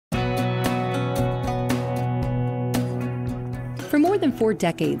For more than 4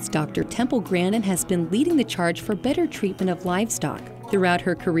 decades, Dr. Temple Grandin has been leading the charge for better treatment of livestock. Throughout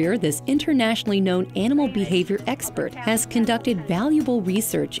her career, this internationally known animal behavior expert has conducted valuable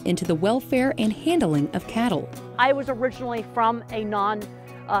research into the welfare and handling of cattle. I was originally from a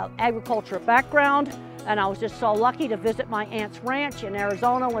non-agriculture background, and I was just so lucky to visit my aunt's ranch in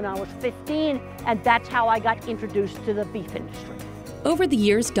Arizona when I was 15, and that's how I got introduced to the beef industry. Over the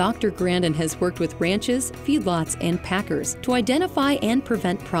years, Dr. Grandin has worked with ranches, feedlots, and packers to identify and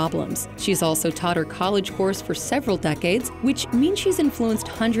prevent problems. She's also taught her college course for several decades, which means she's influenced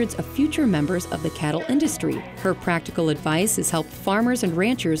hundreds of future members of the cattle industry. Her practical advice has helped farmers and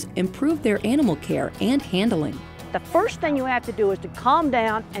ranchers improve their animal care and handling. The first thing you have to do is to calm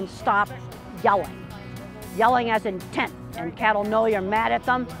down and stop yelling. Yelling as intent, and cattle know you're mad at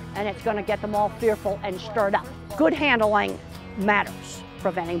them, and it's going to get them all fearful and stirred up. Good handling matters.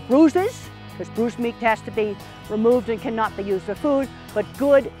 Preventing bruises, because bruised meat has to be removed and cannot be used for food, but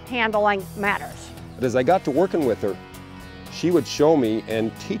good handling matters. But as I got to working with her, she would show me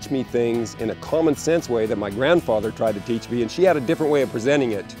and teach me things in a common sense way that my grandfather tried to teach me, and she had a different way of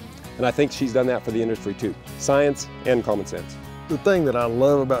presenting it. And I think she's done that for the industry too. Science and common sense. The thing that I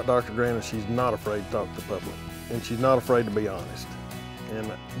love about Dr. Grandin, she's not afraid to talk to the public, and she's not afraid to be honest. And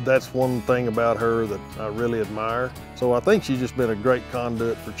that's one thing about her that I really admire. So I think she's just been a great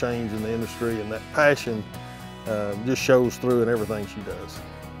conduit for change in the industry, and that passion just shows through in everything she does.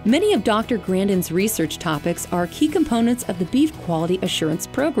 Many of Dr. Grandin's research topics are key components of the Beef Quality Assurance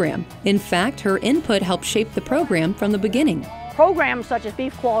Program. In fact, her input helped shape the program from the beginning. Programs such as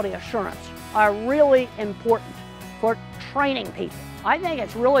Beef Quality Assurance are really important for training people. I think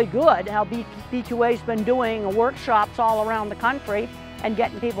it's really good how BQA's been doing workshops all around the country and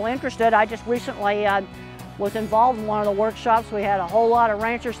getting people interested. I just recently was involved in one of the workshops. We had a whole lot of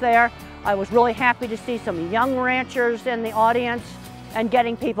ranchers there. I was really happy to see some young ranchers in the audience and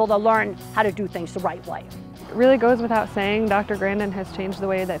getting people to learn how to do things the right way. It really goes without saying, Dr. Grandin has changed the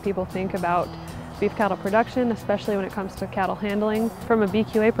way that people think about beef cattle production, especially when it comes to cattle handling. From a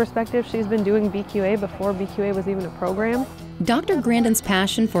BQA perspective, she's been doing BQA before BQA was even a program. Dr. Grandin's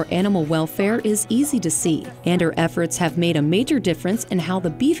passion for animal welfare is easy to see, and her efforts have made a major difference in how the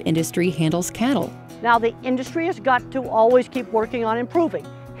beef industry handles cattle. Now, the industry has got to always keep working on improving.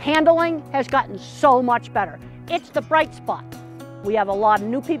 Handling has gotten so much better. It's the bright spot. We have a lot of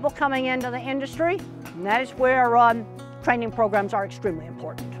new people coming into the industry, and that is where training programs are extremely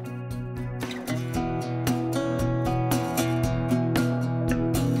important.